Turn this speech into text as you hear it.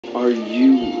Are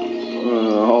you,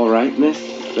 all right, miss?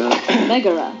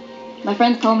 Megara. My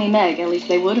friends call me Meg. At least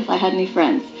they would if I had any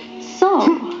friends. So,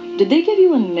 did they give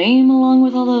you a name along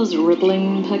with all those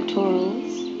rippling pectorals?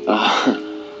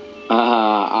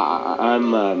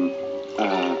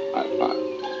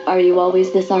 Are you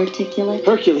always this articulate?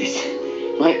 Hercules.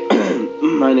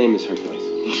 My name is Hercules.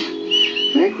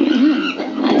 Hercules?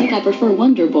 I think I prefer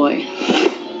Wonder Boy.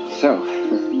 So,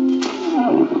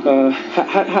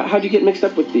 how'd you get mixed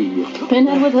up with the...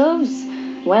 Pinhead with hooves?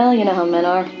 Well, you know how men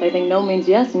are. They think no means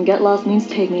yes, and get lost means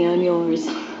take me, I'm yours.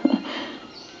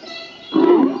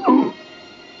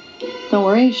 Don't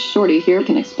worry, Shorty here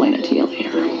can explain it to you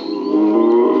later.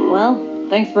 Well,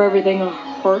 thanks for everything,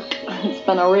 Herc. It's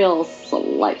been a real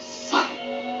slice.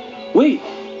 Wait,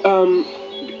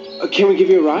 can we give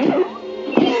you a ride?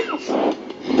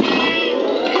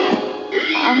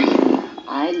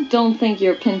 I don't think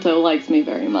your Pinto likes me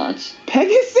very much.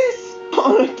 Pegasus?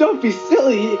 Oh, don't be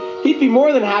silly. He'd be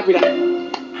more than happy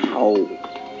to... Ow.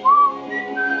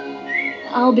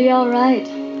 I'll be all right.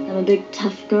 I'm a big,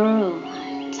 tough girl.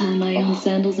 I tie my own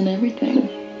sandals and everything.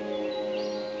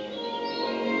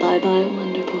 Bye-bye,